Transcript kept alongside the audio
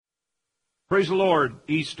Praise the Lord,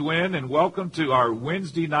 East Wind, and welcome to our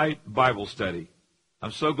Wednesday night Bible study.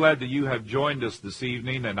 I'm so glad that you have joined us this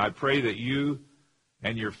evening, and I pray that you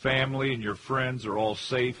and your family and your friends are all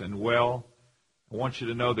safe and well. I want you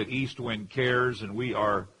to know that East Wind cares, and we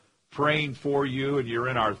are praying for you, and you're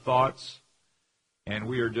in our thoughts, and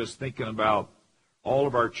we are just thinking about all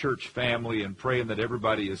of our church family and praying that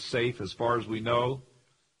everybody is safe as far as we know.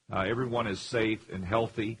 Everyone is safe and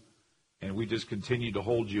healthy. And we just continue to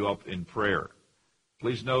hold you up in prayer.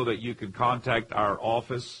 Please know that you can contact our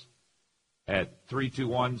office at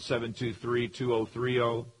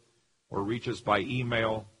 321-723-2030 or reach us by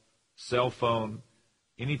email, cell phone,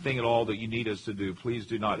 anything at all that you need us to do. Please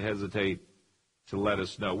do not hesitate to let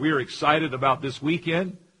us know. We are excited about this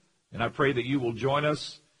weekend, and I pray that you will join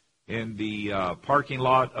us in the parking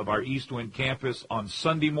lot of our East Wind campus on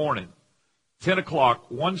Sunday morning, 10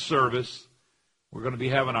 o'clock, one service. We're going to be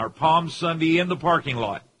having our Palm Sunday in the parking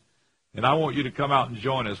lot, and I want you to come out and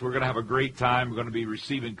join us. We're going to have a great time. We're going to be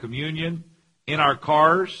receiving communion in our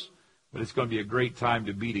cars, but it's going to be a great time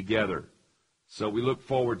to be together. So we look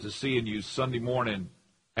forward to seeing you Sunday morning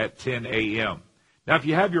at 10 a.m. Now, if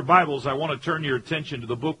you have your Bibles, I want to turn your attention to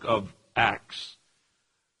the book of Acts.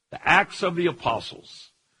 The Acts of the Apostles.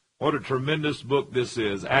 What a tremendous book this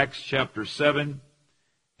is. Acts chapter 7.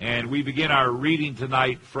 And we begin our reading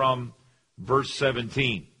tonight from Verse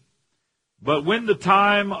 17, but when the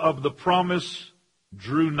time of the promise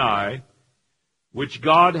drew nigh, which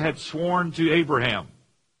God had sworn to Abraham,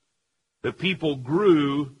 the people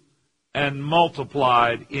grew and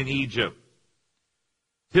multiplied in Egypt,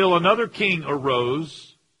 till another king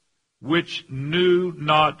arose, which knew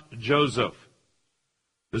not Joseph.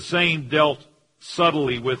 The same dealt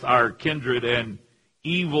subtly with our kindred and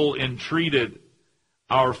evil entreated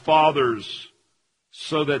our fathers,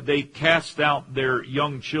 so that they cast out their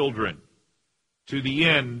young children, to the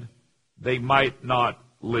end they might not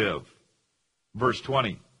live. Verse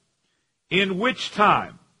 20. In which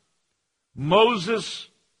time Moses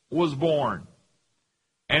was born,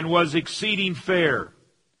 and was exceeding fair,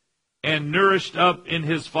 and nourished up in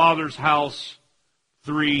his father's house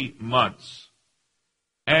 3 months.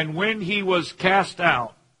 And when he was cast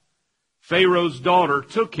out, Pharaoh's daughter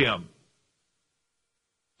took him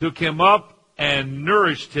up, and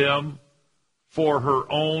nourished him for her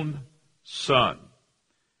own son.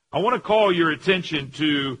 I want to call your attention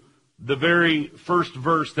to the very first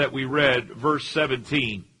verse that we read, verse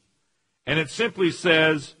 17. And it simply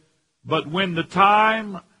says, but when the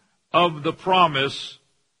time of the promise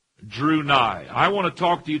drew nigh. I want to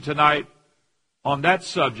talk to you tonight on that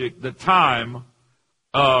subject, the time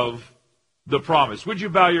of the promise. Would you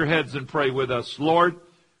bow your heads and pray with us? Lord,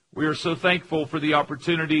 we are so thankful for the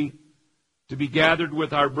opportunity to be gathered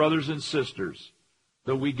with our brothers and sisters,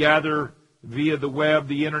 though we gather via the web,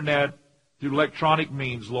 the internet, through electronic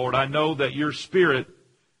means, Lord. I know that your Spirit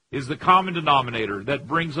is the common denominator that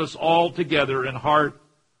brings us all together in heart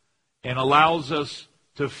and allows us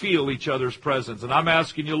to feel each other's presence. And I'm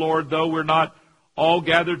asking you, Lord, though we're not all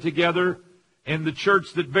gathered together in the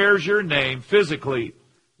church that bears your name physically,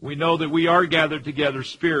 we know that we are gathered together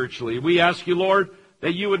spiritually. We ask you, Lord,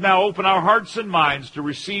 that you would now open our hearts and minds to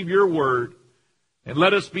receive your word, and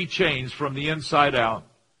let us be changed from the inside out.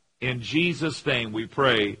 In Jesus' name we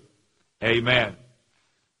pray. Amen.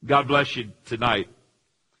 God bless you tonight.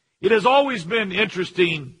 It has always been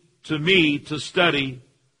interesting to me to study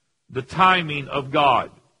the timing of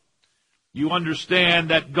God. You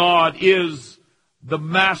understand that God is the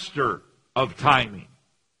master of timing.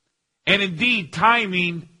 And indeed,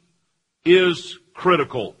 timing is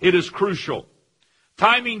critical. It is crucial.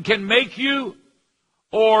 Timing can make you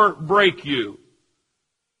or break you.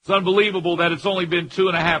 It's unbelievable that it's only been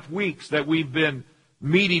 2.5 weeks that we've been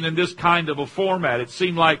meeting in this kind of a format. It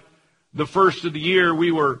seemed like the first of the year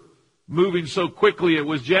we were moving so quickly. It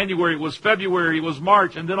was January, it was February, it was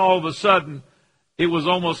March, and then all of a sudden it was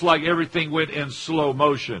almost like everything went in slow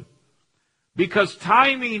motion. Because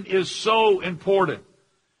timing is so important.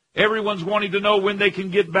 Everyone's wanting to know when they can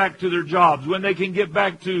get back to their jobs, when they can get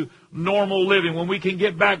back to normal living, when we can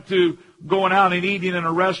get back to going out and eating in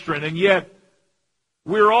a restaurant, and yet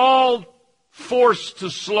we're all forced to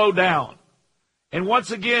slow down. And once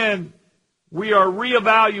again, we are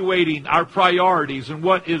reevaluating our priorities and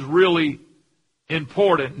what is really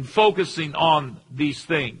important and focusing on these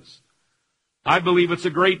things. I believe it's a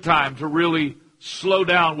great time to really slow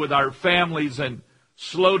down with our families and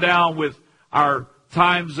slow down with our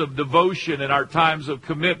times of devotion and our times of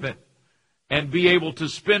commitment and be able to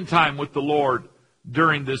spend time with the Lord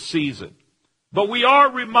during this season. But we are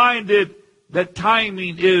reminded that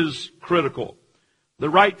timing is critical. The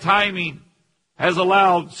right timing has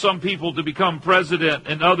allowed some people to become president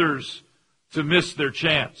and others to miss their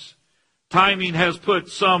chance. Timing has put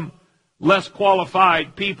some less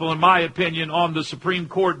qualified people, in my opinion, on the Supreme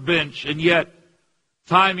Court bench, and yet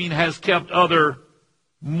timing has kept other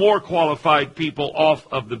more qualified people off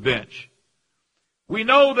of the bench. We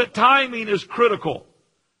know that timing is critical.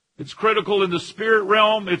 It's critical in the spirit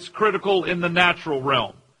realm. It's critical in the natural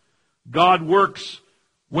realm. God works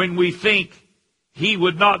when we think He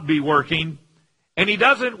would not be working, and He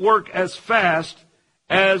doesn't work as fast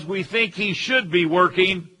as we think He should be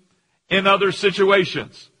working in other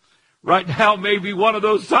situations. Right now may be one of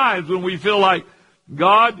those times when we feel like,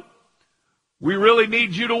 God, we really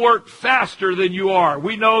need you to work faster than you are.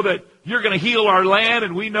 We know that you're going to heal our land,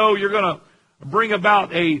 and we know you're going to bring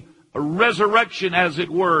about a resurrection, as it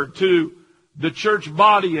were, to the church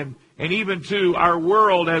body and even to our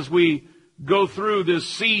world as we go through this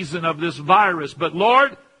season of this virus. But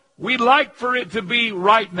Lord, we'd like for it to be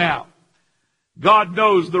right now. God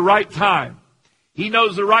knows the right time. He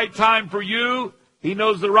knows the right time for you. He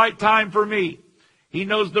knows the right time for me. He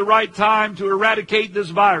knows the right time to eradicate this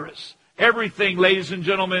virus. Everything, ladies and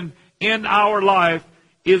gentlemen, in our life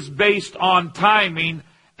is based on timing,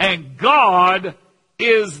 and God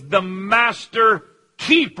is the master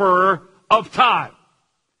keeper of time.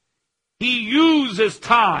 He uses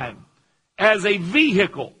time as a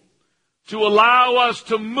vehicle to allow us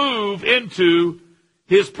to move into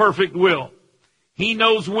His perfect will. He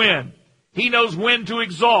knows when. He knows when to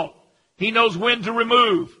exalt. He knows when to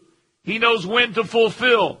remove. He knows when to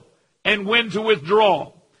fulfill and when to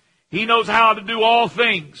withdraw. He knows how to do all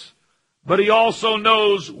things, but He also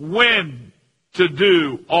knows when to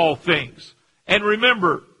do all things. And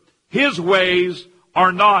remember, His ways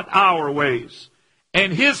are not our ways,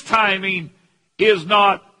 and His timing is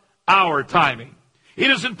not our timing. It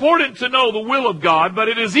is important to know the will of God, but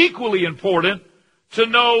it is equally important to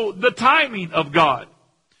know the timing of God.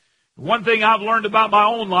 One thing I've learned about my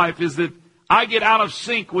own life is that I get out of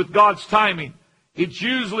sync with God's timing. It's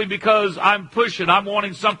usually because I'm pushing. I'm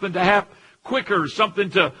wanting something to happen quicker, something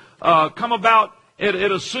to come about at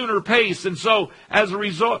a sooner pace. And so as a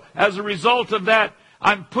result of that,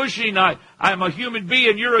 I'm pushing. I'm a human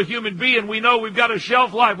being. You're a human being. We know we've got a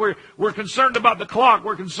shelf life. We're concerned about the clock.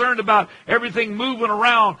 We're concerned about everything moving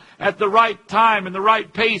around at the right time and the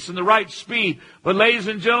right pace and the right speed. But ladies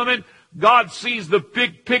and gentlemen, God sees the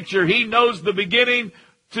big picture. He knows the beginning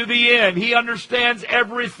to the end. He understands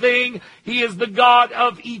everything. He is the God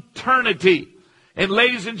of eternity. And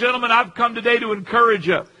ladies and gentlemen, I've come today to encourage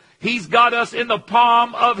you. He's got us in the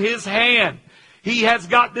palm of His hand. He has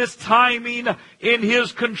got this timing in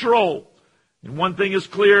His control. And one thing is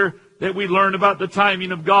clear that we learn about the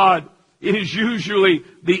timing of God. It is usually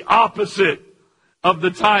the opposite of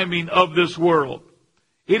the timing of this world.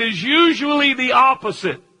 It is usually the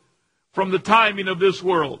opposite from the timing of this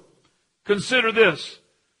world. Consider this.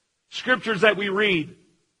 Scriptures that we read,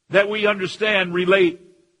 that we understand, relate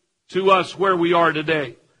to us where we are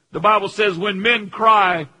today. The Bible says, when men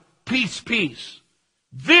cry, peace, peace,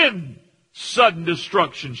 then sudden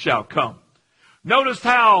destruction shall come. Notice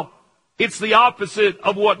how it's the opposite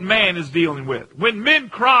of what man is dealing with. When men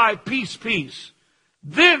cry, peace, peace,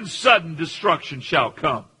 then sudden destruction shall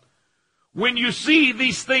come. When you see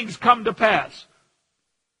these things come to pass,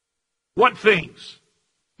 what things?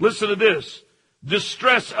 Listen to this.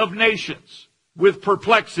 Distress of nations with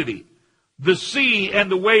perplexity, the sea and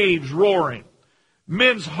the waves roaring,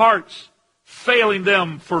 men's hearts failing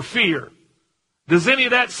them for fear. Does any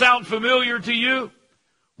of that sound familiar to you?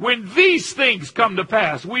 When these things come to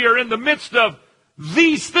pass, we are in the midst of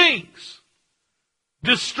these things.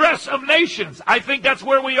 Distress of nations, I think that's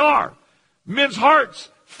where we are. Men's hearts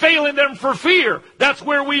failing them for fear, that's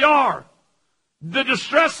where we are. The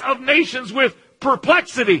distress of nations with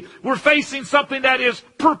perplexity. We're facing something that is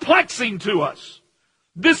perplexing to us.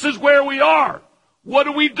 This is where we are. What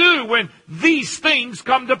do we do when these things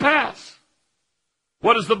come to pass?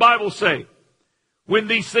 What does the Bible say? When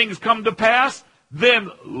these things come to pass, then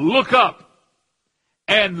look up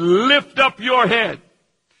and lift up your head,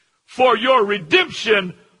 for your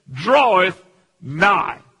redemption draweth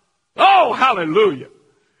nigh. Oh, hallelujah.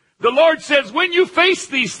 The Lord says, when you face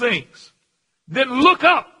these things, then look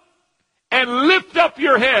up and lift up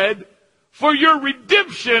your head, for your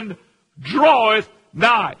redemption draweth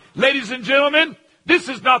nigh. Ladies and gentlemen, this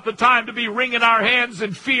is not the time to be wringing our hands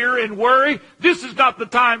in fear and worry. This is not the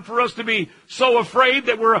time for us to be so afraid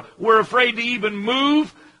that we're afraid to even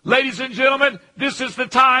move. Ladies and gentlemen, this is the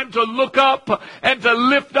time to look up and to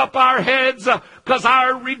lift up our heads, because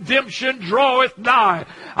our redemption draweth nigh.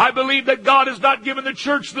 I believe that God has not given the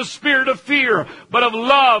church the spirit of fear, but of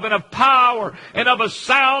love and of power and of a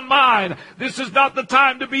sound mind. This is not the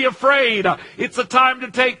time to be afraid. It's a time to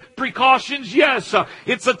take precautions, yes.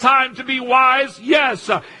 It's a time to be wise, yes.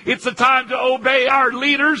 It's a time to obey our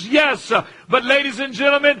leaders, yes. But ladies and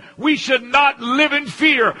gentlemen, we should not live in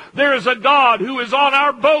fear. There is a God who is on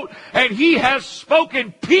our boat, and He has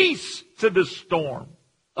spoken peace to the storm.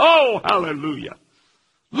 Oh, hallelujah.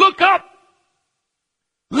 Look up.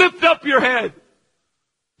 Lift up your head.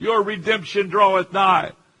 Your redemption draweth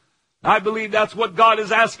nigh. I believe that's what God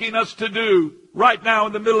is asking us to do right now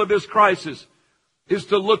in the middle of this crisis, is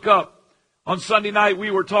to look up. On Sunday night,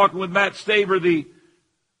 we were talking with Matt Staver, the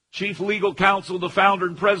Chief Legal Counsel, the founder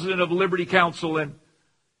and president of Liberty Counsel, and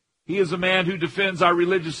he is a man who defends our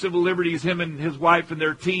religious civil liberties, him and his wife and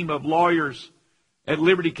their team of lawyers at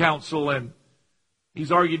Liberty Counsel, and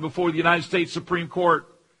he's argued before the United States Supreme Court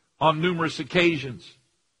on numerous occasions.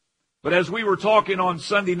 But as we were talking on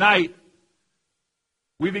Sunday night,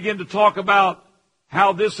 we began to talk about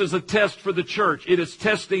how this is a test for the church. It is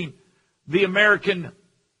testing the American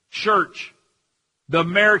church, the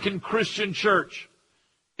American Christian church.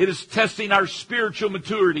 It is testing our spiritual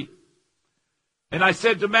maturity. And I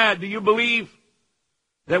said to Matt, do you believe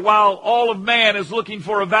that while all of man is looking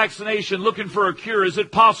for a vaccination, looking for a cure, is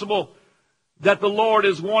it possible that the Lord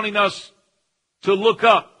is wanting us to look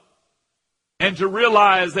up and to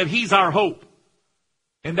realize that He's our hope?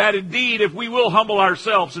 And that indeed, if we will humble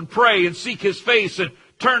ourselves and pray and seek His face and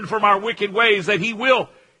turn from our wicked ways, that He will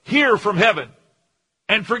hear from heaven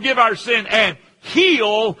and forgive our sin and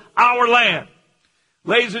heal our land.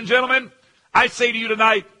 Ladies and gentlemen, I say to you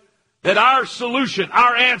tonight that our solution,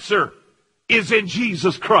 our answer, is in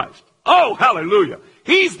Jesus Christ. Oh, hallelujah.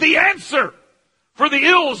 He's the answer for the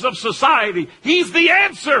ills of society. He's the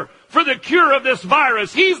answer for the cure of this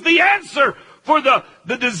virus. He's the answer for the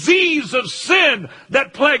disease of sin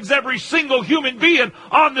that plagues every single human being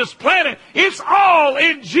on this planet. It's all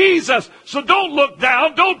in Jesus. So don't look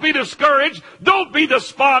down. Don't be discouraged. Don't be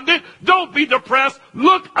despondent. Don't be depressed.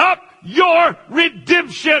 Look up. Your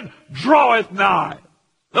redemption draweth nigh.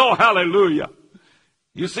 Oh, hallelujah.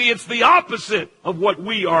 You see, it's the opposite of what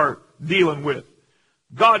we are dealing with.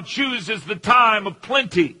 God chooses the time of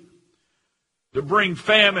plenty to bring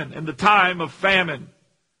famine, and the time of famine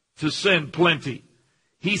to send plenty.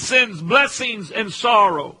 He sends blessings and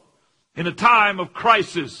sorrow. In a time of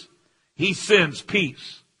crisis, He sends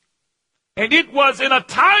peace. And it was in a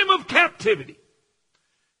time of captivity.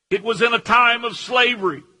 It was in a time of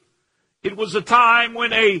slavery. It was a time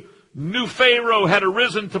when a new Pharaoh had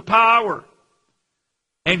arisen to power,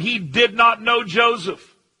 and he did not know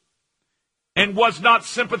Joseph and was not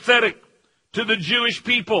sympathetic to the Jewish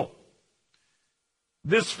people.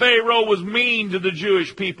 This Pharaoh was mean to the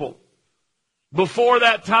Jewish people. Before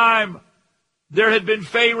that time, there had been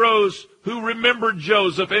pharaohs who remembered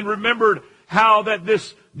Joseph and remembered how that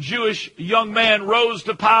this Jewish young man rose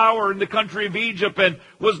to power in the country of Egypt and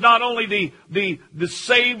was not only the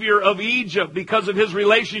savior of Egypt because of his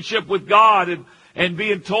relationship with God and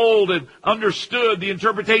being told and understood the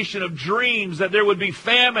interpretation of dreams that there would be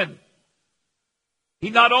famine. He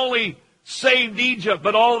not only saved Egypt,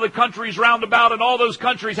 but all of the countries round about, and all those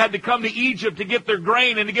countries had to come to Egypt to get their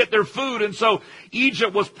grain and to get their food. And so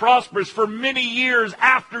Egypt was prosperous for many years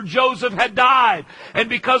after Joseph had died. And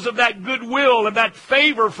because of that goodwill and that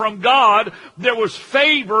favor from God, there was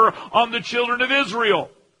favor on the children of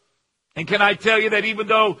Israel. And can I tell you that even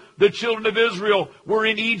though the children of Israel were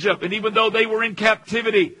in Egypt, and even though they were in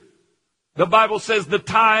captivity, the Bible says the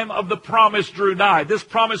time of the promise drew nigh. This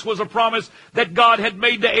promise was a promise that God had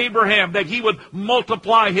made to Abraham, that he would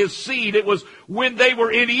multiply his seed. It was when they were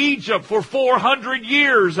in Egypt for 400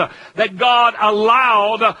 years that God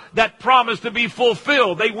allowed that promise to be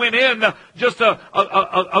fulfilled. They went in just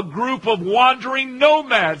a group of wandering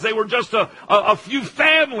nomads. They were just a few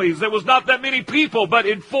families. There was not that many people, but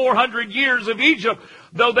in 400 years of Egypt,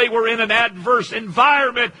 though they were in an adverse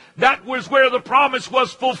environment, that was where the promise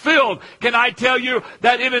was fulfilled. Can I tell you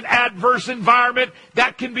that in an adverse environment,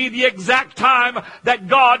 that can be the exact time that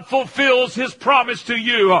God fulfills His promise to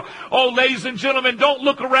you. Oh, ladies and gentlemen, don't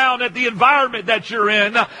look around at the environment that you're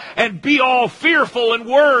in and be all fearful and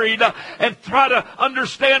worried and try to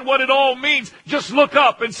understand what it all means. Just look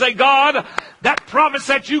up and say, God, that promise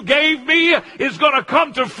that you gave me is going to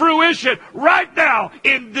come to fruition right now.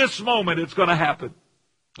 In this moment, it's going to happen.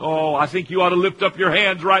 Oh, I think you ought to lift up your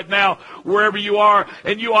hands right now, wherever you are,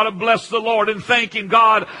 and you ought to bless the Lord and thank Him.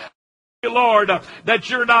 God, Lord,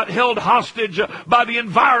 that you're not held hostage by the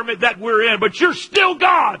environment that we're in, but you're still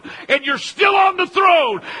God, and you're still on the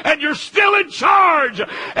throne, and you're still in charge,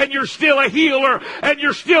 and you're still a healer, and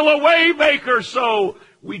you're still a way maker. So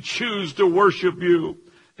we choose to worship you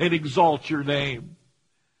and exalt your name.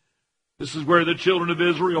 This is where the children of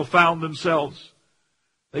Israel found themselves.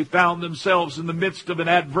 They found themselves in the midst of an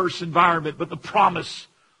adverse environment, but the promise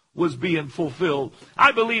was being fulfilled.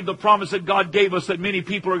 I believe the promise that God gave us that many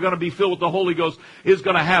people are going to be filled with the Holy Ghost is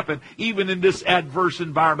going to happen even in this adverse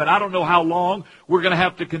environment. I don't know how long we're going to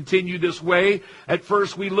have to continue this way. At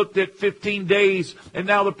first we looked at 15 days, and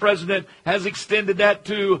now the president has extended that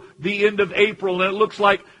to the end of April, and it looks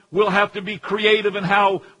like we'll have to be creative in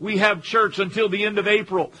how we have church until the end of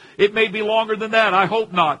April. It may be longer than that. I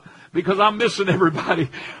hope not, because I'm missing everybody.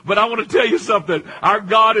 But I want to tell you something. Our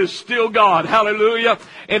God is still God. Hallelujah.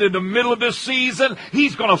 And in the middle of this season,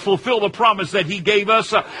 He's going to fulfill the promise that He gave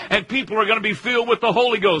us. And people are going to be filled with the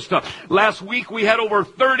Holy Ghost. Last week, we had over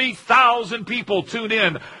 30,000 people tune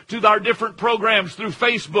in to our different programs through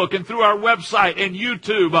Facebook and through our website and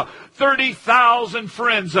YouTube. 30,000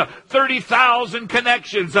 friends, 30,000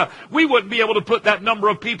 connections. We wouldn't be able to put that number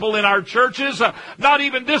of people in our churches. Not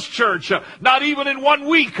even this church. Not even in 1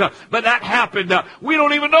 week. But that happened. We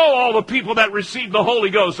don't even know all the people that received the Holy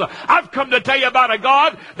Ghost. I've come to tell you about a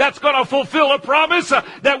God that's going to fulfill a promise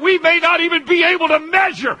that we may not even be able to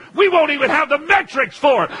measure. We won't even have the metrics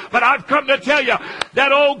for it. But I've come to tell you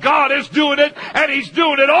that, oh, God is doing it, and He's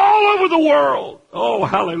doing it all over the world. Oh,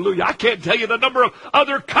 hallelujah. I can't tell you the number of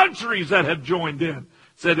other countries that have joined in.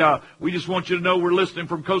 Said, we just want you to know we're listening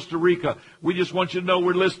from Costa Rica. We just want you to know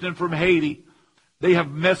we're listening from Haiti. They have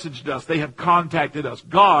messaged us. They have contacted us.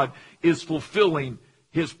 God is fulfilling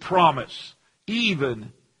His promise,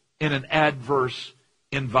 even in an adverse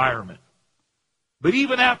environment. But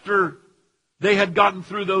even after they had gotten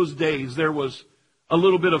through those days, there was a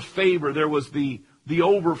little bit of favor. There was the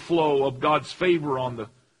overflow of God's favor on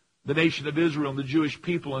the nation of Israel and the Jewish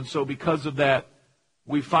people. And so because of that,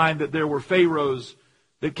 we find that there were pharaohs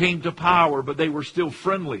that came to power, but they were still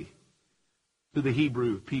friendly to the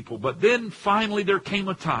Hebrew people. But then finally there came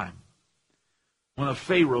a time when a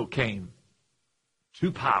Pharaoh came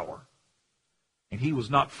to power, and he was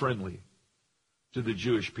not friendly to the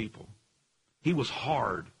Jewish people. He was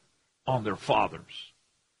hard on their fathers.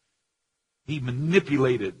 He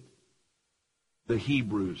manipulated the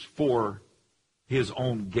Hebrews for his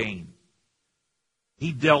own gain.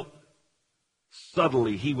 He dealt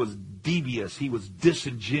subtly. He was devious. He was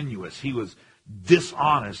disingenuous. He was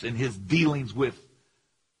dishonest in his dealings with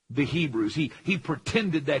the Hebrews. He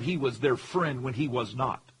pretended that he was their friend when he was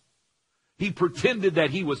not. He pretended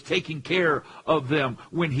that he was taking care of them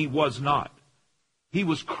when he was not. He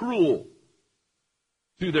was cruel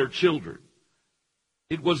to their children.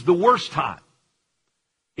 It was the worst time.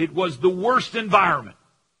 It was the worst environment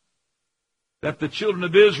that the children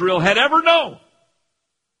of Israel had ever known.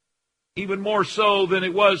 Even more so than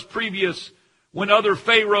it was previous, when other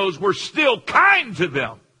pharaohs were still kind to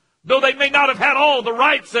them. Though they may not have had all the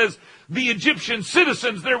rights as the Egyptian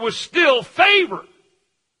citizens, there was still favor.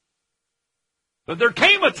 But there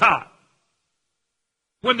came a time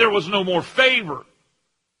when there was no more favor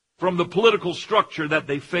from the political structure that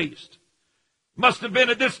they faced. Must have been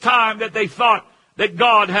at this time that they thought that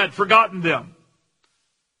God had forgotten them.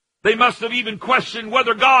 They must have even questioned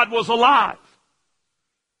whether God was alive.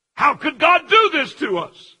 How could God do this to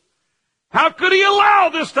us? How could He allow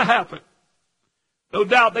this to happen? No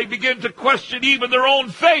doubt they begin to question even their own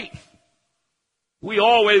faith. We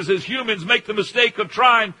always, as humans, make the mistake of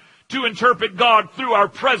trying to interpret God through our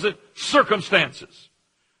present circumstances,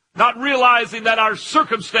 not realizing that our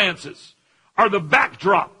circumstances are the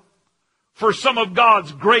backdrop for some of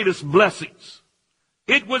God's greatest blessings.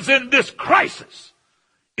 It was in this crisis,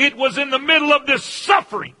 it was in the middle of this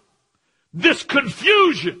suffering, this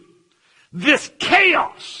confusion, this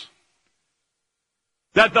chaos,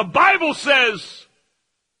 that the Bible says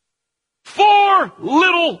 4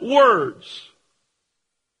 little words.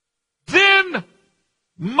 Then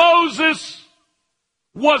Moses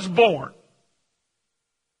was born.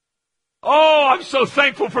 Oh, I'm so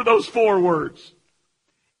thankful for those 4 words.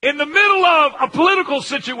 In the middle of a political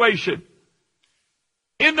situation,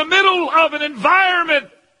 in the middle of an environment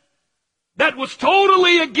that was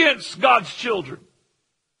totally against God's children,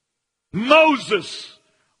 Moses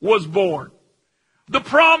was born. The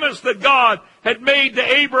promise that God had made to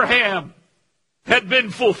Abraham had been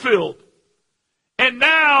fulfilled. And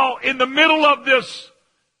now, in the middle of this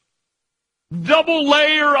double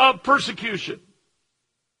layer of persecution,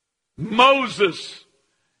 Moses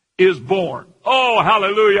is born. Oh,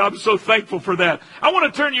 hallelujah. I'm so thankful for that. I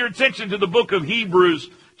want to turn your attention to the book of Hebrews,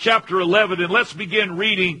 chapter 11, and let's begin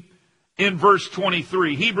reading in verse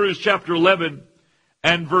 23. Hebrews chapter 11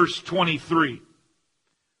 and verse 23.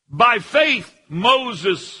 By faith,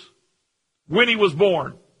 Moses, when he was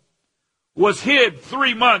born, was hid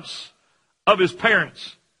 3 months of his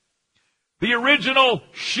parents. The original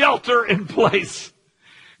shelter in place.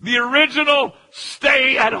 The original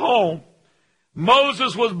stay at home.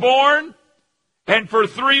 Moses was born, and for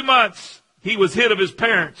 3 months he was hid of his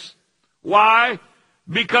parents. Why?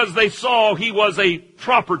 Because they saw he was a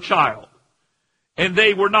proper child, and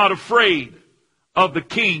they were not afraid of the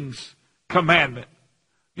king's commandment.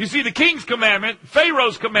 You see, the king's commandment,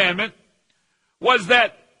 Pharaoh's commandment, was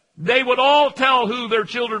that they would all tell who their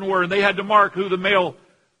children were, and they had to mark who the male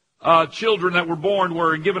children that were born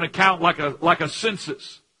were and give an account like a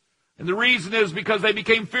census. And the reason is because they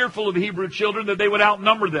became fearful of the Hebrew children, that they would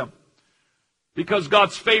outnumber them. Because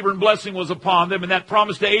God's favor and blessing was upon them, and that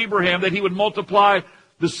promise to Abraham that he would multiply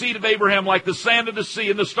the seed of Abraham like the sand of the sea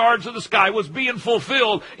and the stars of the sky was being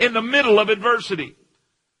fulfilled in the middle of adversity.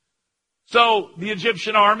 So the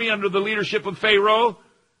Egyptian army, under the leadership of Pharaoh,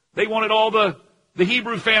 they wanted all the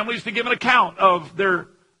Hebrew families to give an account of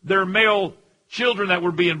their male children that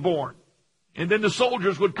were being born. And then the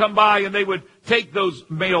soldiers would come by and they would take those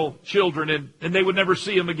male children and they would never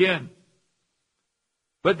see them again.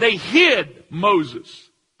 But they hid Moses.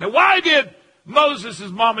 Now, why did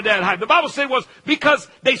Moses' mom and dad hide? The Bible said it was because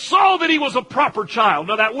they saw that he was a proper child.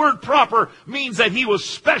 Now, that word proper means that he was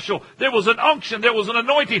special. There was an unction. There was an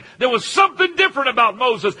anointing. There was something different about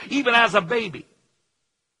Moses, even as a baby.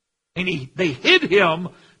 And they hid him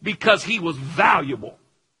because he was valuable.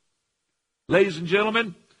 Ladies and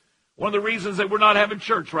gentlemen, one of the reasons that we're not having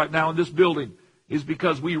church right now in this building is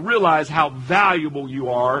because we realize how valuable you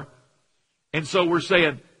are. And so we're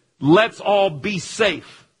saying, let's all be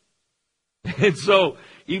safe. And so,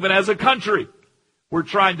 even as a country, we're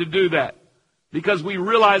trying to do that because we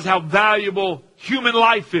realize how valuable human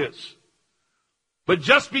life is. But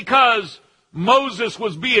just because Moses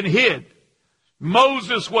was being hid,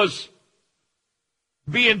 Moses was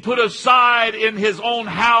being put aside in his own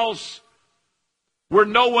house where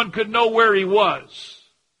no one could know where he was.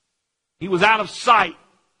 He was out of sight,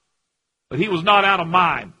 but he was not out of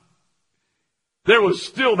mind. There was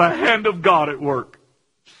still the hand of God at work.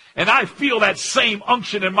 And I feel that same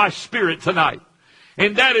unction in my spirit tonight.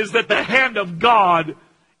 And that is that the hand of God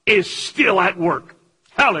is still at work.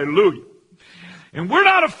 Hallelujah. And we're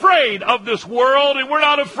not afraid of this world, and we're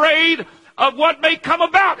not afraid of what may come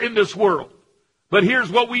about in this world. But here's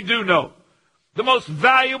what we do know. The most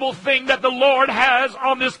valuable thing that the Lord has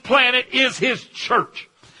on this planet is His church.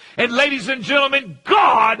 And ladies and gentlemen,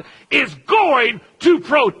 God is going to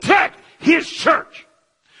protect His church.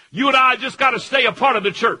 You and I just got to stay a part of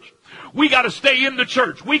the church. We got to stay in the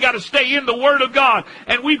church. We got to stay in the Word of God.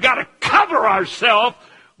 And we've got to cover ourselves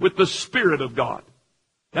with the Spirit of God.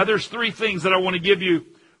 Now there's 3 things that I want to give you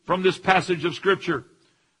from this passage of Scripture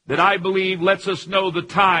that I believe lets us know the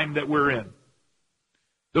time that we're in.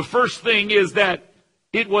 The first thing is that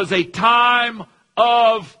it was a time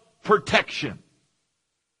of protection.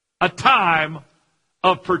 A time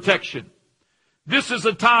of protection. This is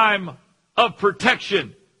a time of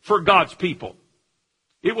protection for God's people.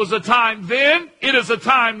 It was a time then, it is a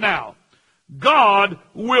time now. God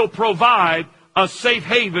will provide a safe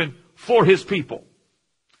haven for His people.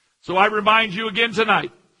 So I remind you again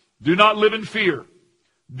tonight, do not live in fear.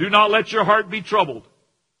 Do not let your heart be troubled.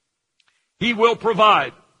 He will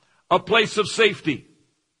provide a place of safety.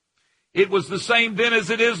 It was the same then as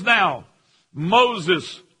it is now.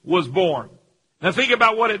 Moses was born. Now think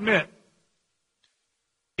about what it meant.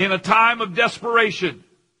 In a time of desperation,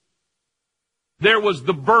 there was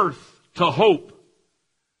the birth to hope.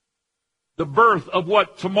 The birth of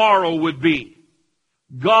what tomorrow would be.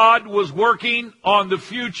 God was working on the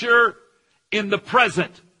future in the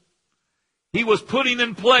present. He was putting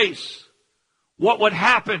in place what would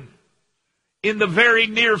happen in the very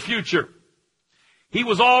near future. He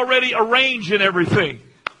was already arranging everything.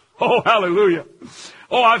 Oh, hallelujah.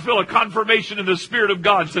 Oh, I feel a confirmation in the Spirit of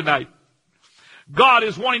God tonight. God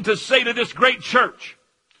is wanting to say to this great church,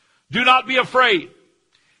 do not be afraid.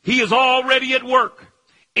 He is already at work.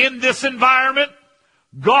 In this environment,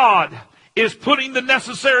 God is putting the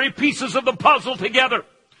necessary pieces of the puzzle together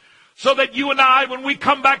so that you and I, when we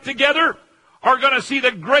come back together, are going to see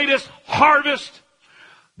the greatest harvest,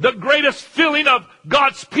 the greatest filling of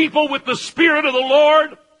God's people with the Spirit of the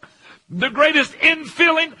Lord, the greatest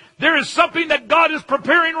infilling. There is something that God is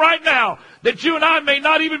preparing right now that you and I may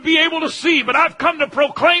not even be able to see, but I've come to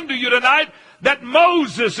proclaim to you tonight that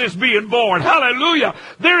Moses is being born. Hallelujah.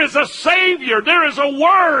 There is a Savior. There is a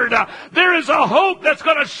Word. There is a hope that's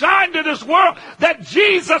going to shine to this world, that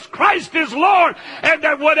Jesus Christ is Lord, and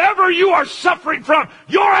that whatever you are suffering from,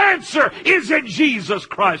 your answer is in Jesus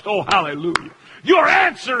Christ. Oh, hallelujah. Your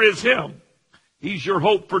answer is Him. He's your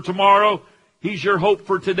hope for tomorrow. He's your hope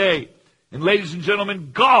for today. And ladies and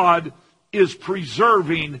gentlemen, God is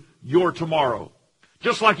preserving your tomorrow,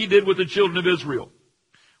 just like He did with the children of Israel.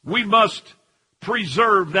 We must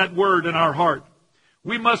preserve that word in our heart.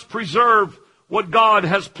 We must preserve what God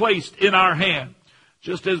has placed in our hand.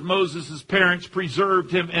 Just as Moses' parents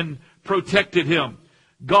preserved him and protected him,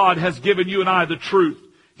 God has given you and I the truth.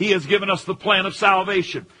 He has given us the plan of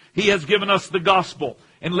salvation. He has given us the gospel.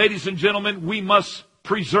 And ladies and gentlemen, we must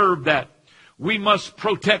preserve that. We must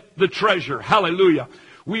protect the treasure. Hallelujah.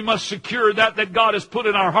 We must secure that God has put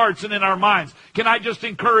in our hearts and in our minds. Can I just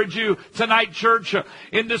encourage you tonight, church,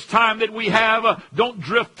 in this time that we have, don't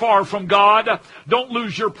drift far from God. Don't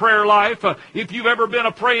lose your prayer life. If you've ever been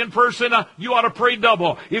a praying person, you ought to pray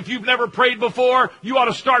double. If you've never prayed before, you ought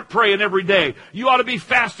to start praying every day. You ought to be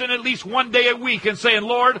fasting at least one day a week and saying,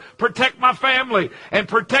 Lord, protect my family and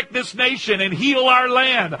protect this nation and heal our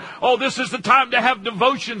land. Oh, this is the time to have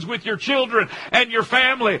devotions with your children and your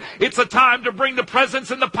family. It's a time to bring the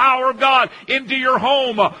presence and the power of God into your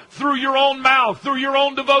home through your own mouth, through your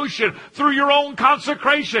own devotion, through your own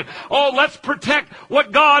consecration. Oh, let's protect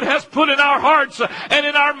what God has put in our hearts and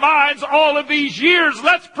in our minds all of these years.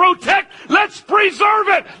 Let's protect, let's preserve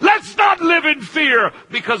it. Let's not live in fear,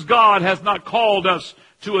 because God has not called us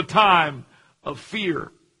to a time of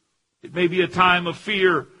fear. It may be a time of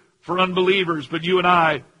fear for unbelievers, but you and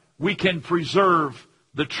I, we can preserve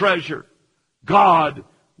the treasure. God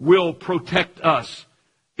will protect us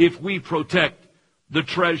if we protect the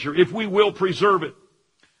treasure, if we will preserve it.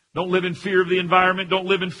 Don't live in fear of the environment. Don't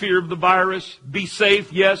live in fear of the virus. Be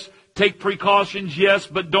safe, yes. Take precautions, yes,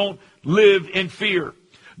 but don't live in fear.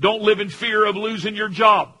 Don't live in fear of losing your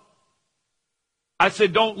job. I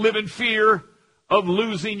said don't live in fear of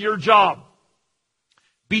losing your job.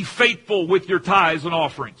 Be faithful with your tithes and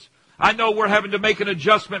offerings. I know we're having to make an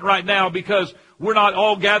adjustment right now because we're not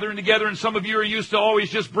all gathering together, and some of you are used to always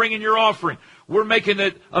just bringing your offering. We're making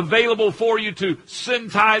it available for you to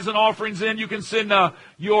send tithes and offerings in. You can send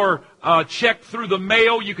your check through the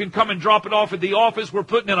mail. You can come and drop it off at the office. We're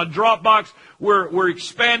putting in a drop box. We're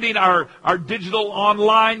expanding our digital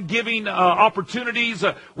online giving opportunities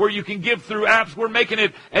where you can give through apps. We're making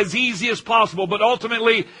it as easy as possible. But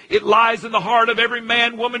ultimately, it lies in the heart of every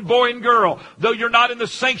man, woman, boy, and girl. Though you're not in the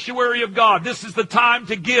sanctuary of God, this is the time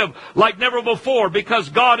to give like never before, because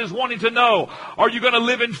God is wanting to know, are you going to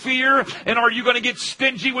live in fear? And are you going to get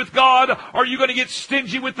stingy with God? Are you going to get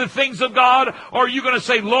stingy with the things of God? Or are you going to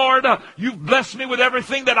say, Lord, you've blessed me with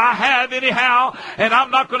everything that I have anyhow, and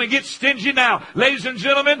I'm not going to get stingy now. Ladies and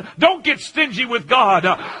gentlemen, don't get stingy with God,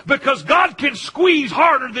 because God can squeeze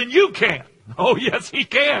harder than you can. Oh, yes, He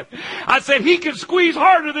can. I said He can squeeze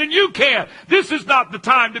harder than you can. This is not the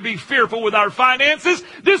time to be fearful with our finances.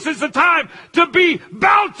 This is the time to be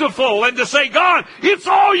bountiful and to say, God, it's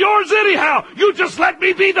all yours anyhow. You just let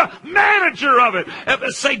me be the manager of it.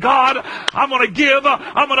 And say, God, I'm going to give.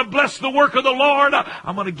 I'm going to bless the work of the Lord.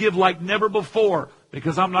 I'm going to give like never before,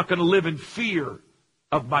 because I'm not going to live in fear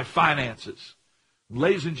of my finances.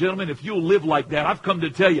 Ladies and gentlemen, if you'll live like that, I've come to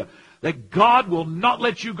tell you that God will not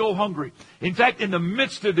let you go hungry. In fact, in the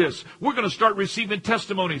midst of this, we're going to start receiving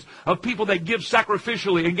testimonies of people that give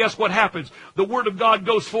sacrificially. And guess what happens? The Word of God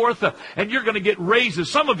goes forth, and you're going to get raises.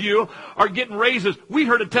 Some of you are getting raises. We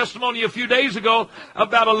heard a testimony a few days ago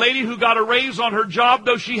about a lady who got a raise on her job,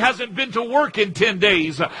 though she hasn't been to work in 10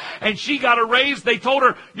 days. And she got a raise. They told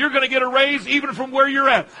her, you're going to get a raise even from where you're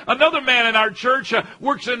at. Another man in our church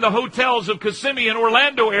works in the hotels of Kissimmee and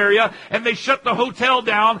Orlando area, and they shut the hotel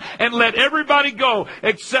down and let everybody go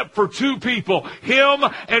except for two people, him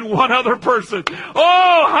and one other person.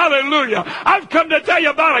 Oh, hallelujah. I've come to tell you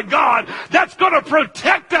about a God that's going to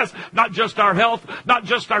protect us. Not just our health, not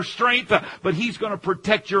just our strength, but He's going to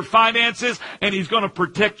protect your finances, and He's going to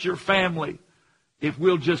protect your family if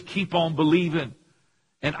we'll just keep on believing.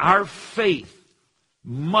 And our faith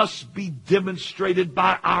must be demonstrated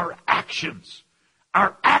by our actions.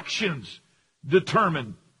 Our actions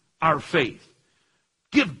determine our faith.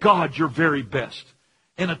 Give God your very best.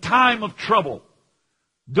 In a time of trouble,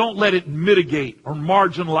 don't let it mitigate or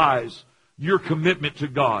marginalize your commitment to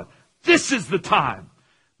God. This is the time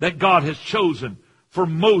that God has chosen for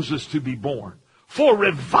Moses to be born, for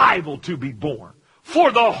revival to be born,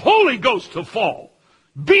 for the Holy Ghost to fall.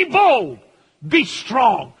 Be bold, be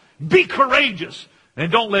strong, be courageous,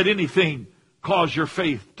 and don't let anything cause your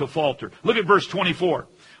faith to falter. Look at verse 24.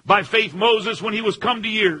 By faith Moses, when he was come to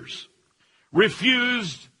years,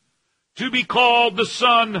 refused to be called the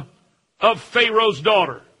son of Pharaoh's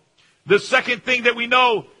daughter. The second thing that we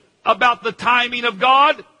know about the timing of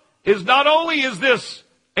God is not only is this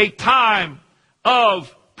a time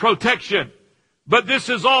of protection, but this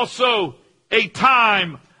is also a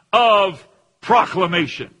time of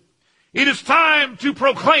proclamation. It is time to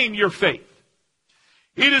proclaim your faith.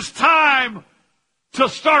 It is time to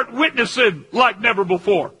start witnessing like never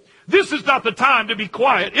before. This is not the time to be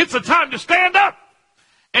quiet. It's a time to stand up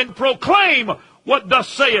and proclaim what thus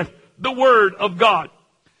saith the word of God.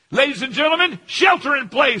 Ladies and gentlemen, shelter in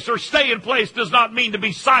place or stay in place does not mean to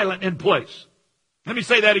be silent in place. Let me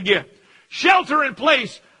say that again. Shelter in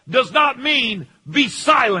place does not mean be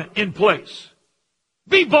silent in place.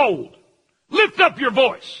 Be bold. Lift up your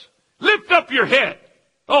voice. Lift up your head.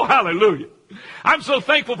 Oh, hallelujah. I'm so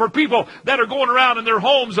thankful for people that are going around in their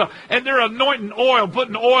homes and they're anointing oil,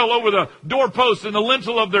 putting oil over the doorposts and the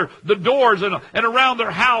lintel of the doors and around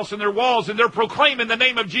their house and their walls, and they're proclaiming the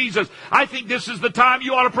name of Jesus. I think this is the time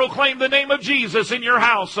you ought to proclaim the name of Jesus in your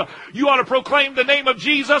house. You ought to proclaim the name of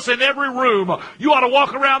Jesus in every room. You ought to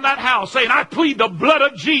walk around that house saying, I plead the blood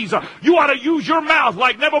of Jesus. You ought to use your mouth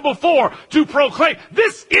like never before to proclaim.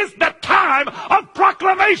 This is the time of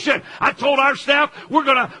proclamation. I told our staff we're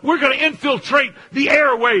gonna infiltrate the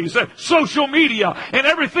airways, social media, and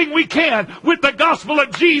everything we can with the gospel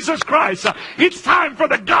of Jesus Christ. It's time for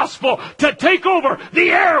the gospel to take over the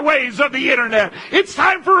airways of the internet. It's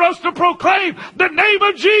time for us to proclaim the name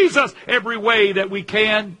of Jesus every way that we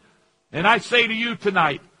can. And I say to you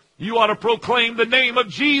tonight, you ought to proclaim the name of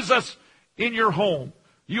Jesus in your home.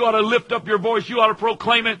 You ought to lift up your voice. You ought to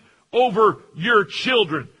proclaim it over your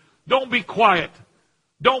children. Don't be quiet.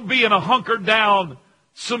 Don't be in a hunkered down,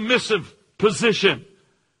 submissive position,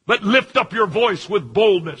 but lift up your voice with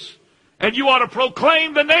boldness. And you ought to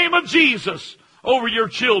proclaim the name of Jesus over your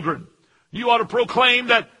children. You ought to proclaim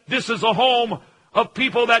that this is a home of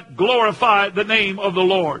people that glorify the name of the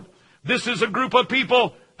Lord. This is a group of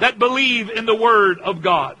people that believe in the Word of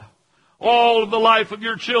God. All of the life of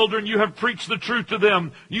your children, you have preached the truth to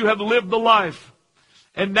them. You have lived the life.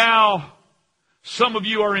 And now, some of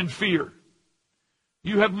you are in fear.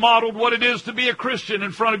 You have modeled what it is to be a Christian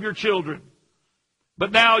in front of your children.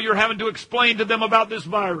 But now you're having to explain to them about this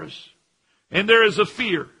virus. And there is a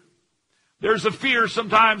fear. There's a fear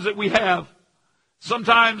sometimes that we have.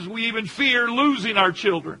 Sometimes we even fear losing our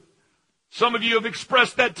children. Some of you have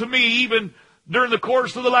expressed that to me even during the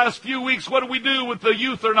course of the last few weeks. What do we do with the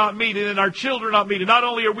youth are not meeting and our children are not meeting? Not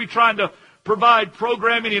only are we trying to provide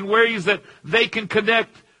programming in ways that they can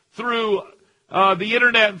connect through the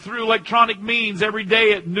internet and through electronic means every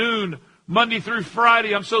day at noon, Monday through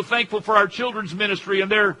Friday. I'm so thankful for our children's ministry and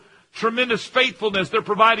their tremendous faithfulness. They're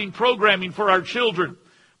providing programming for our children.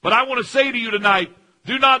 But I want to say to you tonight,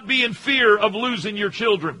 do not be in fear of losing your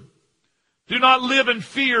children. Do not live in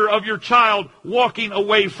fear of your child walking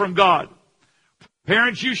away from God.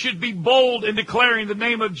 Parents, you should be bold in declaring the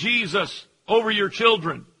name of Jesus over your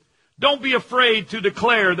children. Don't be afraid to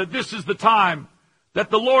declare that this is the time that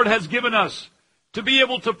the Lord has given us to be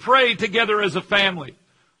able to pray together as a family.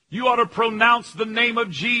 You ought to pronounce the name of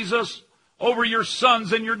Jesus over your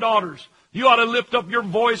sons and your daughters. You ought to lift up your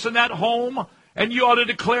voice in that home, and you ought to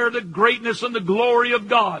declare the greatness and the glory of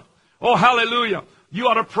God. Oh, hallelujah. You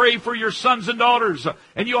ought to pray for your sons and daughters,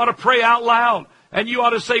 and you ought to pray out loud, and you ought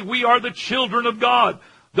to say, we are the children of God.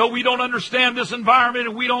 Though we don't understand this environment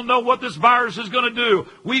and we don't know what this virus is going to do,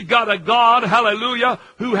 we've got a God, hallelujah,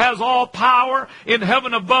 who has all power in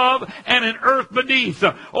heaven above and in earth beneath.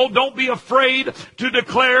 Oh, don't be afraid to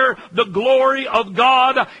declare the glory of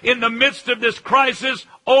God in the midst of this crisis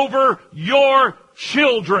over your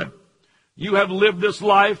children. You have lived this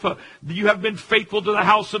life. You have been faithful to the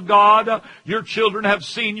house of God. Your children have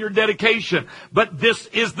seen your dedication. But this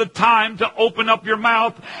is the time to open up your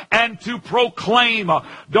mouth and to proclaim.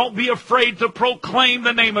 Don't be afraid to proclaim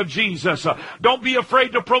the name of Jesus. Don't be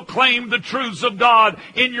afraid to proclaim the truths of God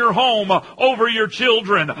in your home over your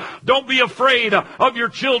children. Don't be afraid of your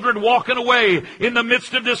children walking away in the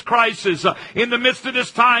midst of this crisis, in the midst of this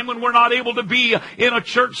time when we're not able to be in a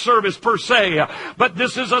church service per se. But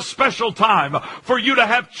this is a special time time for you to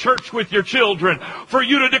have church with your children, for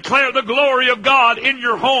you to declare the glory of God in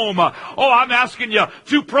your home. Oh, I'm asking you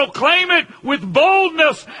to proclaim it with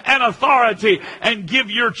boldness and authority and give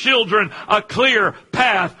your children a clear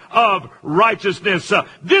path of righteousness.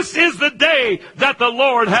 This is the day that the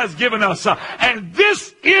Lord has given us, and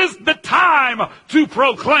this is the time to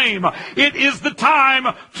proclaim. It is the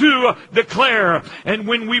time to declare. And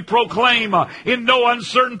when we proclaim in no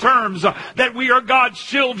uncertain terms that we are God's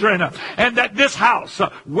children, and that this house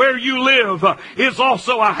where you live is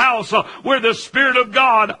also a house where the Spirit of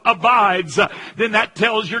God abides, then that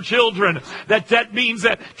tells your children that means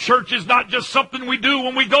that church is not just something we do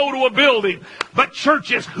when we go to a building, but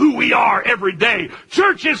church is who we are every day.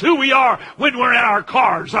 Church is who we are when we're in our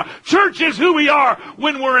cars. Church is who we are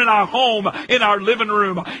when we're in our home, in our living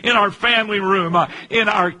room, in our family room, in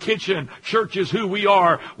our kitchen. Church is who we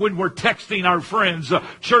are when we're texting our friends.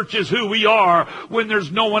 Church is who we are when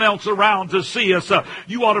there's no one else around to see us.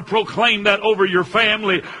 You ought to proclaim that over your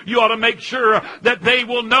family. You ought to make sure that they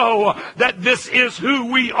will know that this is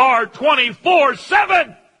who we are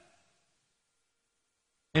 24/7.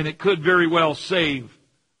 And it could very well save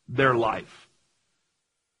their life.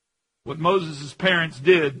 What Moses' parents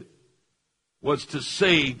did was to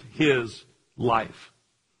save his life.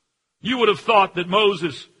 You would have thought that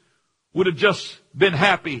Moses would have just been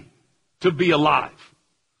happy to be alive.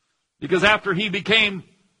 Because after he became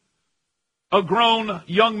a grown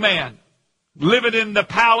young man, living in the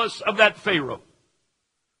palace of that Pharaoh,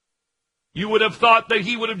 you would have thought that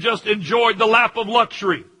he would have just enjoyed the lap of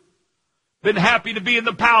luxury. Been happy to be in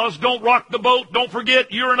the palace. Don't rock the boat. Don't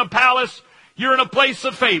forget, you're in a palace. You're in a place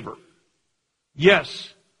of favor.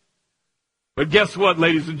 Yes. But guess what,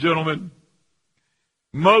 ladies and gentlemen?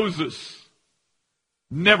 Moses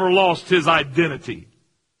never lost his identity.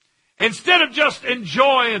 Instead of just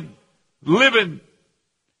enjoying living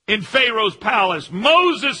in Pharaoh's palace,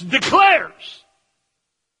 Moses declares,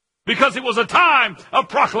 because it was a time of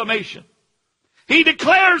proclamation. He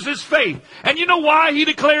declares his faith. And you know why he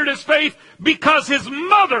declared his faith? Because his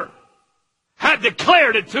mother had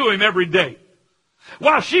declared it to him every day.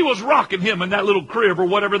 While she was rocking him in that little crib or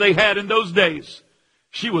whatever they had in those days,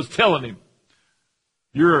 she was telling him,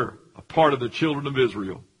 you're a part of the children of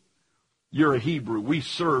Israel. You're a Hebrew. We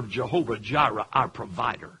serve Jehovah Jireh, our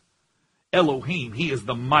provider. Elohim, he is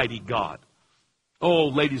the mighty God. Oh,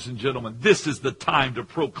 ladies and gentlemen, this is the time to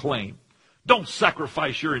proclaim. Don't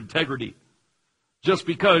sacrifice your integrity just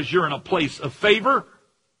because you're in a place of favor.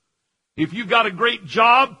 If you got a great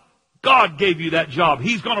job, God gave you that job.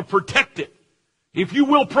 He's going to protect it. If you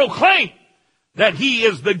will proclaim that he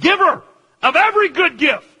is the giver of every good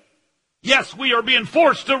gift. Yes, we are being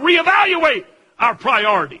forced to reevaluate our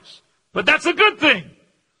priorities, but that's a good thing.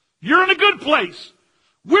 You're in a good place.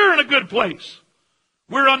 We're in a good place.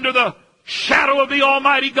 We're under the shadow of the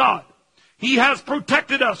Almighty God. He has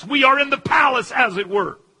protected us. We are in the palace, as it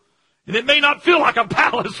were. And it may not feel like a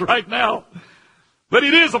palace right now, but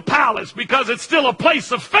it is a palace because it's still a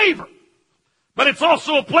place of favor. But it's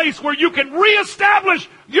also a place where you can reestablish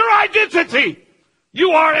your identity.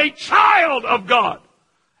 You are a child of God.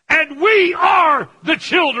 And we are the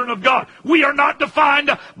children of God. We are not defined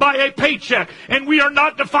by a paycheck. And we are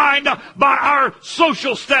not defined by our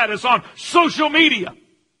social status on social media.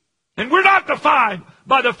 And we're not defined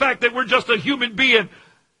by the fact that we're just a human being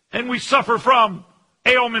and we suffer from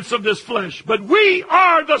ailments of this flesh. But we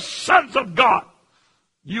are the sons of God.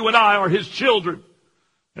 You and I are his children.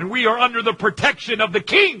 And we are under the protection of the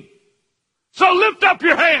King. So lift up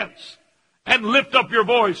your hands and lift up your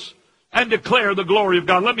voice and declare the glory of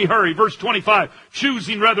God. Let me hurry. Verse 25.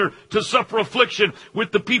 Choosing rather to suffer affliction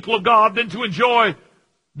with the people of God than to enjoy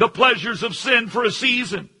the pleasures of sin for a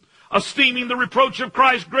season. Esteeming the reproach of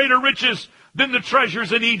Christ greater riches than the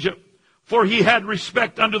treasures in Egypt. For he had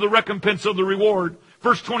respect unto the recompense of the reward.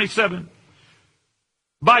 Verse 27.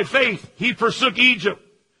 By faith he forsook Egypt,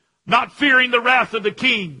 not fearing the wrath of the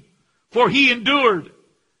king. For he endured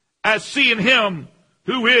as seeing him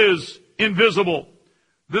who is invisible.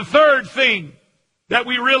 The third thing that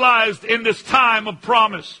we realized in this time of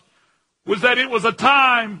promise was that it was a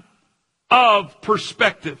time of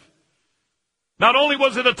perspective. Not only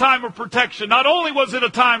was it a time of protection, not only was it a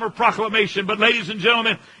time of proclamation, but ladies and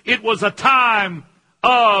gentlemen, it was a time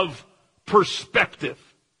of perspective.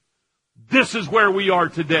 This is where we are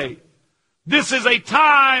today. This is a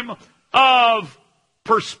time of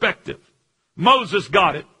perspective. Moses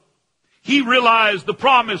got it. He realized the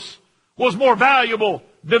promise was more valuable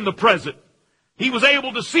than the present. He was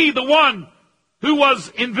able to see the one who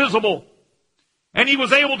was invisible. And he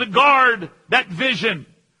was able to guard that vision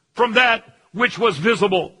from that which was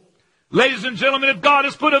visible. Ladies and gentlemen, if God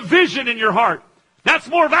has put a vision in your heart, that's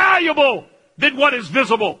more valuable than what is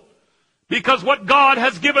visible. Because what God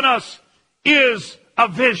has given us is a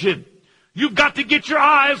vision. You've got to get your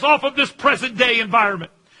eyes off of this present day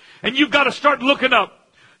environment. And you've got to start looking up.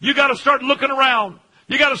 You've got to start looking around.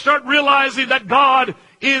 You've got to start realizing that God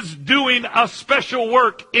is doing a special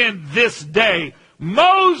work in this day.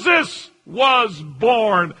 Moses was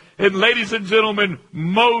born. And ladies and gentlemen,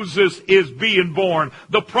 Moses is being born.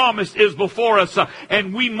 The promise is before us,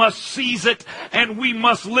 and we must seize it, and we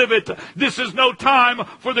must live it. This is no time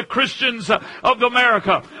for the Christians of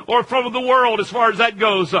America, or from the world as far as that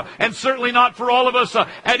goes, and certainly not for all of us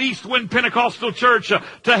at East Wind Pentecostal Church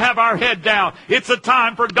to have our head down. It's a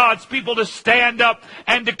time for God's people to stand up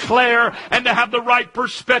and declare and to have the right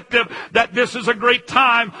perspective that this is a great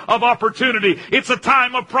time of opportunity. It's a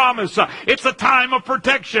time of promise. It's a time of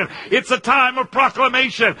protection. It's a time of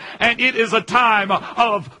proclamation, and it is a time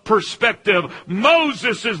of perspective.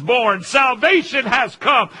 Moses is born. Salvation has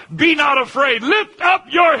come. Be not afraid. Lift up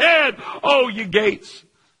your head, O ye gates.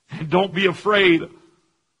 And don't be afraid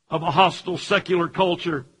of a hostile secular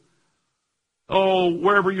culture. Oh,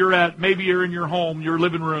 wherever you're at, maybe you're in your home, your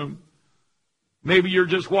living room. Maybe you're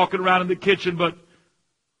just walking around in the kitchen, but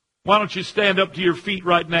why don't you stand up to your feet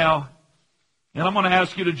right now? And I'm going to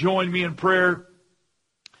ask you to join me in prayer.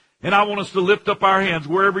 And I want us to lift up our hands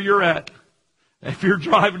wherever you're at. If you're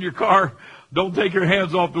driving your car, don't take your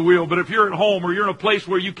hands off the wheel. But if you're at home or you're in a place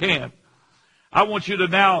where you can, I want you to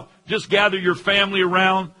now just gather your family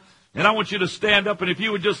around. And I want you to stand up. And if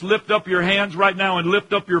you would just lift up your hands right now and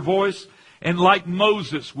lift up your voice. And like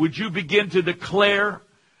Moses, would you begin to declare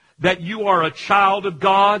that you are a child of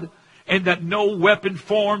God and that no weapon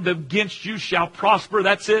formed against you shall prosper?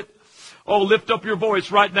 That's it. Oh, lift up your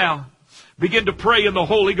voice right now. Begin to pray in the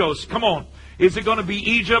Holy Ghost. Come on. Is it going to be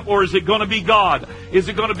Egypt or is it going to be God? Is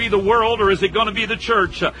it going to be the world or is it going to be the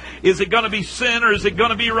church? Is it going to be sin or is it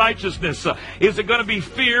going to be righteousness? Is it going to be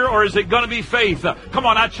fear or is it going to be faith? Come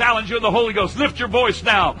on, I challenge you in the Holy Ghost. Lift your voice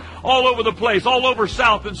now. All over the place, all over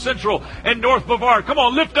South and Central and North Brevard. Come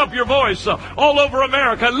on, lift up your voice. All over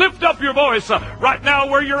America, lift up your voice. Right now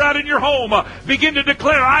where you're at in your home, begin to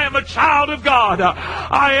declare, I am a child of God.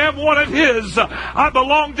 I am one of His. I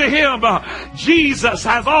belong to Him. Jesus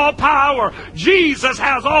has all power. Jesus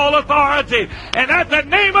has all authority. And at the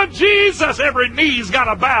name of Jesus, every knee's got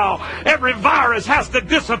to bow. Every virus has to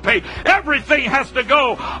dissipate. Everything has to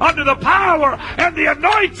go under the power and the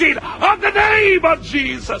anointing of the name of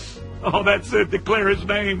Jesus. Oh, that's it. Declare His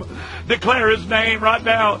name. Declare His name right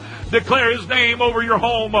now. Declare His name over your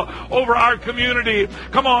home, over our community.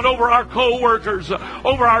 Come on, over our co-workers,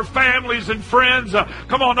 over our families and friends.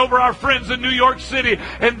 Come on, over our friends in New York City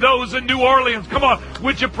and those in New Orleans. Come on,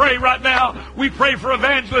 would you pray right now? We pray for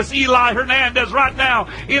Evangelist Eli Hernandez right now.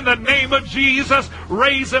 In the name of Jesus,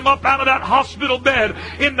 raise him up out of that hospital bed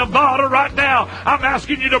in Nevada right now. I'm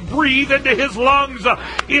asking you to breathe into his lungs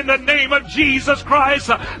in the name of Jesus Christ.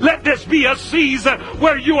 Let this be a season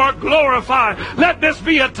where you are glorified. Let this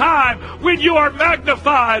be a time when you are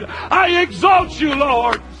magnified. I exalt you,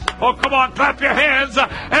 Lord. Oh, come on, clap your hands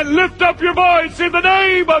and lift up your voice in the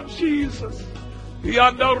name of Jesus.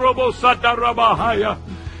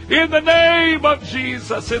 In the name of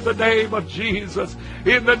Jesus, in the name of Jesus,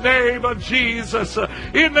 in the name of Jesus,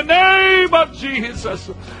 in the name of Jesus.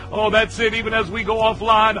 Oh, that's it. Even as we go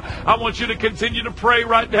offline, I want you to continue to pray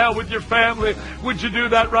right now with your family. Would you do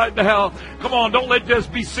that right now? Come on, don't let this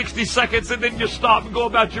be 60 seconds and then you stop and go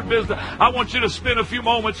about your business. I want you to spend a few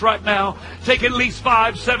moments right now. Take at least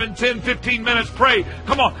 5, 7, 10, 15 minutes. Pray.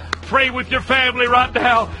 Come on. Pray with your family right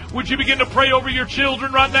now. Would you begin to pray over your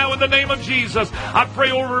children right now in the name of Jesus? I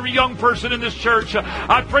pray over every young person in this church.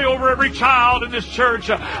 I pray over every child in this church.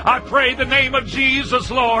 I pray in the name of Jesus,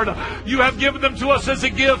 Lord. You have given them to us as a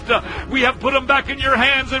gift. We have put them back in your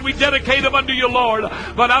hands and we dedicate them unto you, Lord.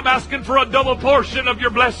 But I'm asking for a double portion of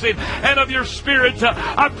your blessing and of your Spirit.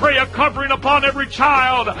 I pray a covering upon every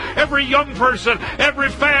child, every young person,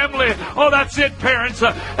 every family. Oh, that's it, parents.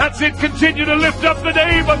 That's it. Continue to lift up the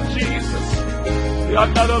name of Jesus. In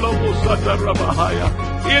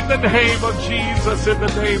the name of Jesus, in the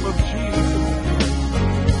name of Jesus,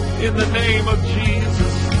 in the name of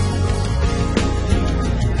Jesus.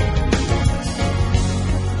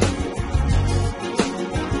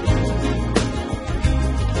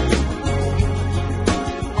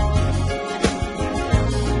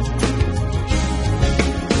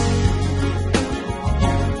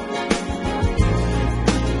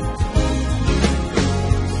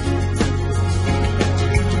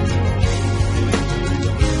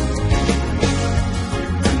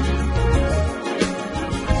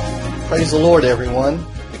 Praise the Lord, everyone.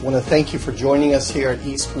 I want to thank you for joining us here at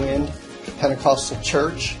East Wind Pentecostal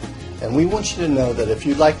Church. And we want you to know that if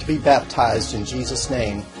you'd like to be baptized in Jesus'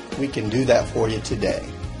 name, we can do that for you today.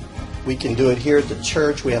 We can do it here at the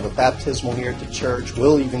church. We have a baptismal here at the church.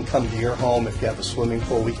 We'll even come to your home. If you have a swimming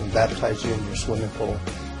pool, we can baptize you in your swimming pool.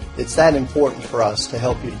 It's that important for us to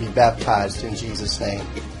help you to be baptized in Jesus' name.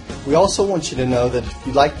 We also want you to know that if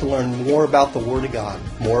you'd like to learn more about the Word of God,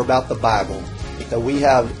 more about the Bible, that we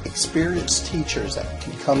have experienced teachers that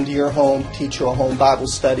can come to your home, teach you a home Bible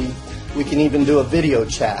study. We can even do a video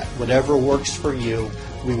chat. Whatever works for you,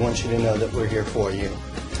 we want you to know that we're here for you.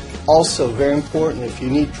 Also, very important, if you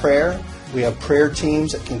need prayer, we have prayer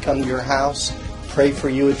teams that can come to your house, pray for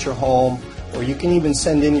you at your home, or you can even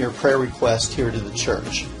send in your prayer request here to the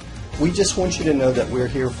church. We just want you to know that we're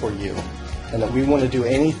here for you and that we want to do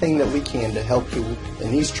anything that we can to help you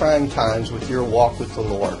in these trying times with your walk with the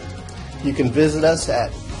Lord. You can visit us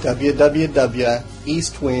at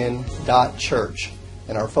www.eastwind.church.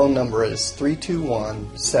 And our phone number is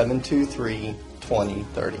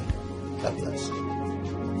 321-723-2030. God bless.